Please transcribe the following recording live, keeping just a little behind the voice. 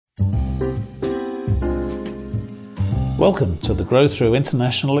Welcome to the Grow Through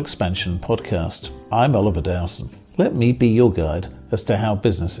International Expansion podcast. I'm Oliver Dowson. Let me be your guide as to how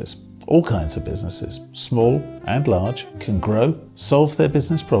businesses, all kinds of businesses, small and large, can grow, solve their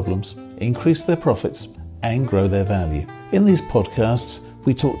business problems, increase their profits, and grow their value. In these podcasts,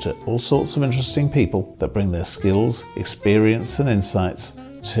 we talk to all sorts of interesting people that bring their skills, experience, and insights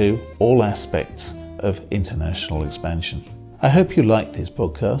to all aspects of international expansion. I hope you like these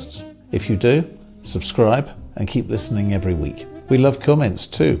podcasts. If you do, subscribe and keep listening every week. We love comments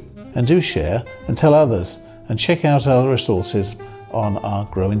too, and do share and tell others, and check out our resources on our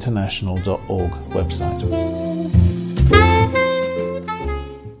growinternational.org website.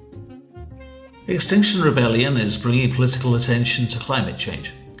 Extinction Rebellion is bringing political attention to climate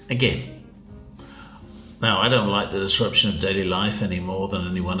change again. Now, I don't like the disruption of daily life any more than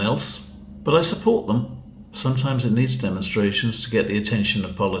anyone else, but I support them. Sometimes it needs demonstrations to get the attention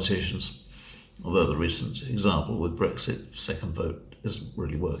of politicians. Although the recent example with Brexit second vote isn't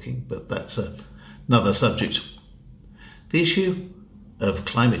really working, but that's another subject. The issue of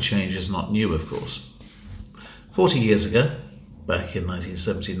climate change is not new, of course. 40 years ago, back in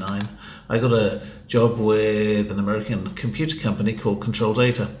 1979, I got a job with an American computer company called Control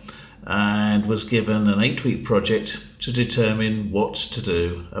Data and was given an 8-week project to determine what to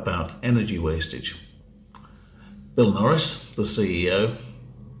do about energy wastage. Bill Norris, the CEO,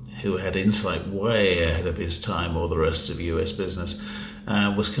 who had insight way ahead of his time or the rest of US business,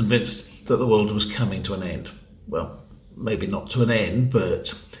 was convinced that the world was coming to an end. Well, maybe not to an end,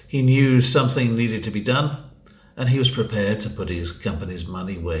 but he knew something needed to be done, and he was prepared to put his company's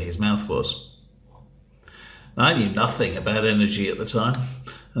money where his mouth was. Now, I knew nothing about energy at the time,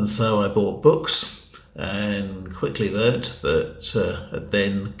 and so I bought books and quickly learnt that at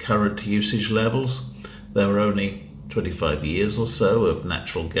then current usage levels, there were only 25 years or so of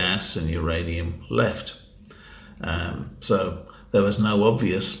natural gas and uranium left. So there was no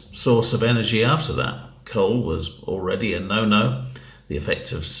obvious source of energy after that. Coal was already a no-no. The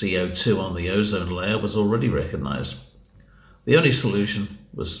effect of CO2 on the ozone layer was already recognised. The only solution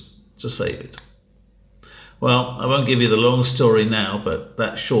was to save it. Well, I won't give you the long story now, but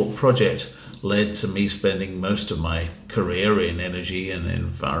that short project led to me spending most of my career in energy and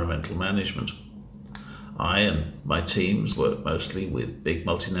environmental management. I and my teams work mostly with big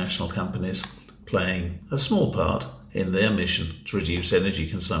multinational companies, playing a small part in their mission to reduce energy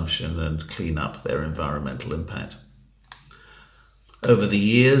consumption and clean up their environmental impact. Over the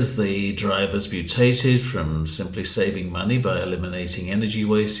years, the drive has mutated from simply saving money by eliminating energy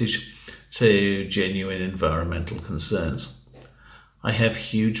wastage to genuine environmental concerns. I have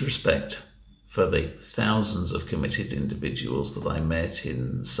huge respect for the thousands of committed individuals that I met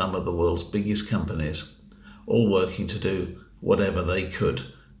in some of the world's biggest companies, all working to do whatever they could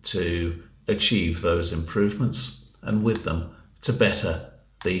to achieve those improvements, and with them to better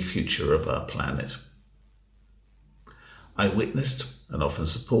the future of our planet. I witnessed and often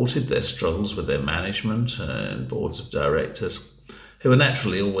supported their struggles with their management and boards of directors, who are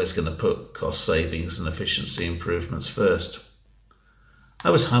naturally always going to put cost savings and efficiency improvements first. I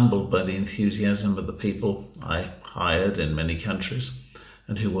was humbled by the enthusiasm of the people I hired in many countries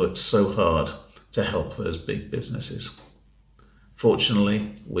and who worked so hard to help those big businesses.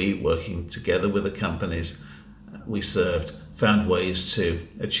 Fortunately, we, working together with the companies we served, found ways to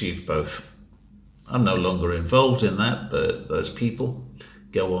achieve both. I'm no longer involved in that, but those people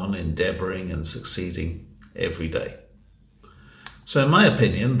go on endeavouring and succeeding every day. So in my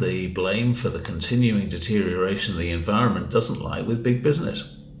opinion, the blame for the continuing deterioration of the environment doesn't lie with big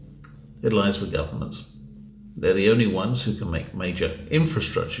business. It lies with governments. They're the only ones who can make major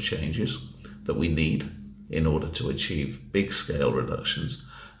infrastructure changes that we need in order to achieve big-scale reductions,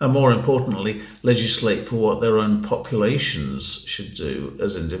 and more importantly, legislate for what their own populations should do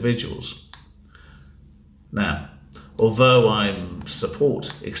as individuals. Now, although I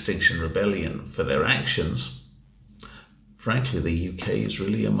support Extinction Rebellion for their actions, frankly, the UK is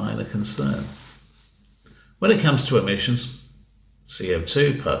really a minor concern. When it comes to emissions,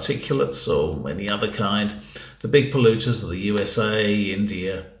 CO2, particulates, or any other kind, the big polluters are the USA,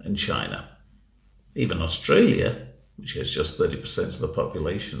 India, and China. Even Australia, which has just 30% of the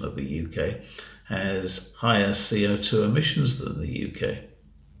population of the UK, has higher CO2 emissions than the UK.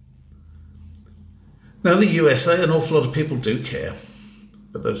 Now, the USA, an awful lot of people do care,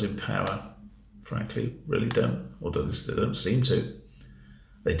 but those in power, frankly, really don't, or at least they don't seem to.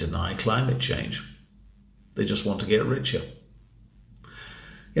 They deny climate change. They just want to get richer.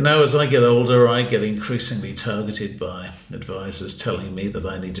 You know, as I get older, I get increasingly targeted by advisors telling me that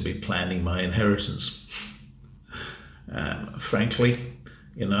I need to be planning my inheritance. Frankly,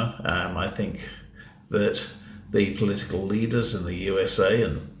 I think that the political leaders in the USA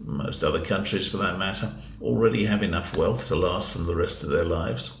and most other countries for that matter already have enough wealth to last them the rest of their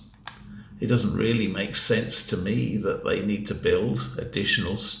lives. It doesn't really make sense to me that they need to build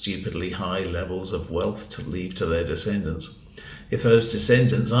additional stupidly high levels of wealth to leave to their descendants if those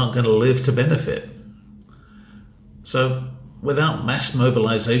descendants aren't going to live to benefit. So without mass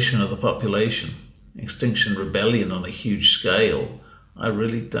mobilization of the population, Extinction Rebellion on a huge scale, I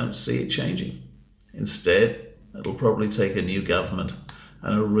really don't see it changing. Instead, it'll probably take a new government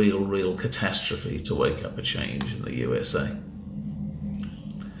and a real catastrophe to wake up a change in the USA.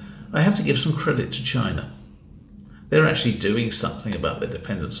 I have to give some credit to China. They're actually doing something about their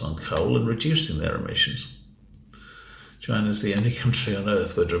dependence on coal and reducing their emissions. China's the only country on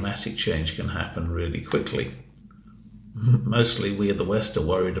earth where dramatic change can happen really quickly. Mostly we in the West are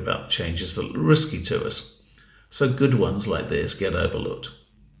worried about changes that are risky to us, so good ones like this get overlooked.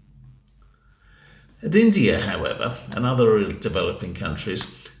 And India, however, and other developing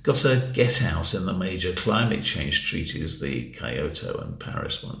countries got a get-out in the major climate change treaties, the Kyoto and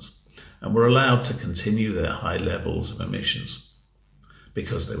Paris ones, and were allowed to continue their high levels of emissions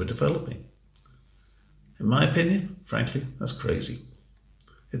because they were developing. In my opinion, frankly, that's crazy.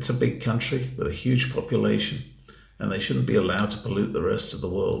 It's a big country with a huge population, and they shouldn't be allowed to pollute the rest of the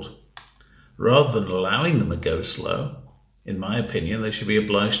world. Rather than allowing them to go slow, in my opinion, they should be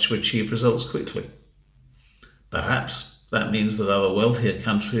obliged to achieve results quickly. Perhaps that means that other wealthier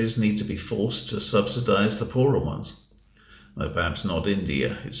countries need to be forced to subsidize the poorer ones. Though perhaps not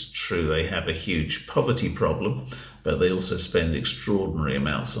India. It's true they have a huge poverty problem, but they also spend extraordinary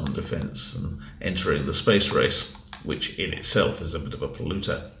amounts on defense and entering the space race, which in itself is a bit of a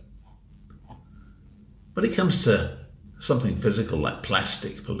polluter. When it comes to something physical like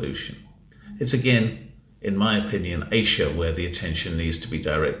plastic pollution, it's again, in my opinion, Asia where the attention needs to be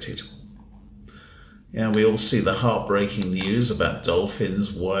directed. We all see the heartbreaking news about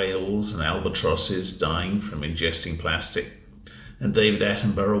dolphins, whales and albatrosses dying from ingesting plastic, and David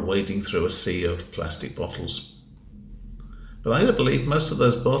Attenborough wading through a sea of plastic bottles. But I don't believe most of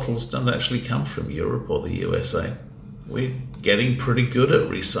those bottles don't actually come from Europe or the USA. We're getting pretty good at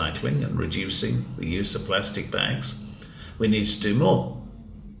recycling and reducing the use of plastic bags. We need to do more,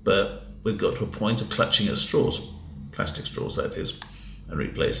 but we've got to a point of clutching at straws, plastic straws that is, and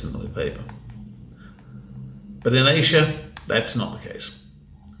replacing them with paper. But in Asia, that's not the case.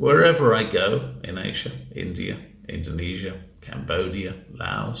 Wherever I go in Asia, India, Indonesia, Cambodia,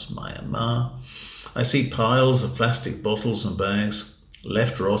 Laos, Myanmar, I see piles of plastic bottles and bags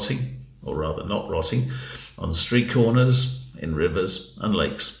left rotting, or rather not rotting, on street corners, in rivers and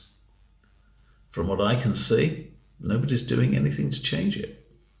lakes. From what I can see, nobody's doing anything to change it.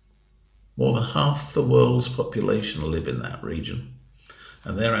 More than half the world's population live in that region,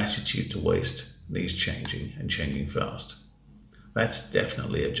 and their attitude to waste needs changing, and changing fast. That's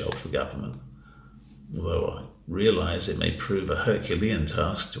definitely a job for government, although I realise it may prove a Herculean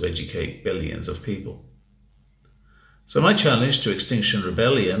task to educate billions of people. So my challenge to Extinction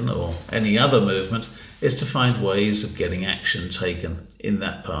Rebellion, or any other movement, is to find ways of getting action taken in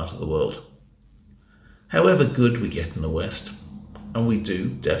that part of the world. However good we get in the West, and we do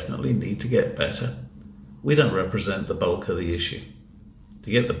definitely need to get better, we don't represent the bulk of the issue. To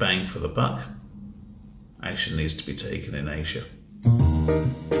get the bang for the buck, action needs to be taken in Asia.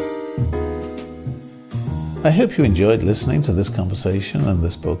 I hope you enjoyed listening to this conversation and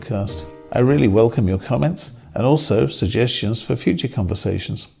this podcast. I really welcome your comments and also suggestions for future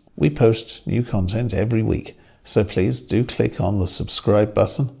conversations. We post new content every week, so please do click on the subscribe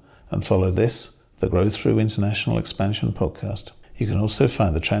button and follow this, the Grow Through International Expansion podcast. You can also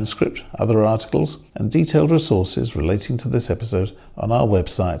find the transcript, other articles, and detailed resources relating to this episode on our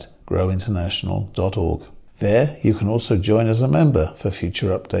website, growinternational.org. There, you can also join as a member for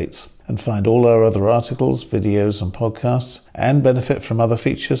future updates and find all our other articles, videos, and podcasts, and benefit from other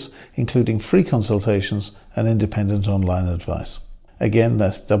features, including free consultations and independent online advice. Again,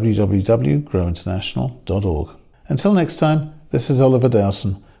 that's www.growinternational.org. Until next time, this is Oliver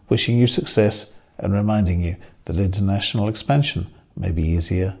Dowson, wishing you success and reminding you that international expansion may be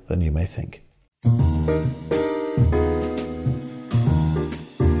easier than you may think.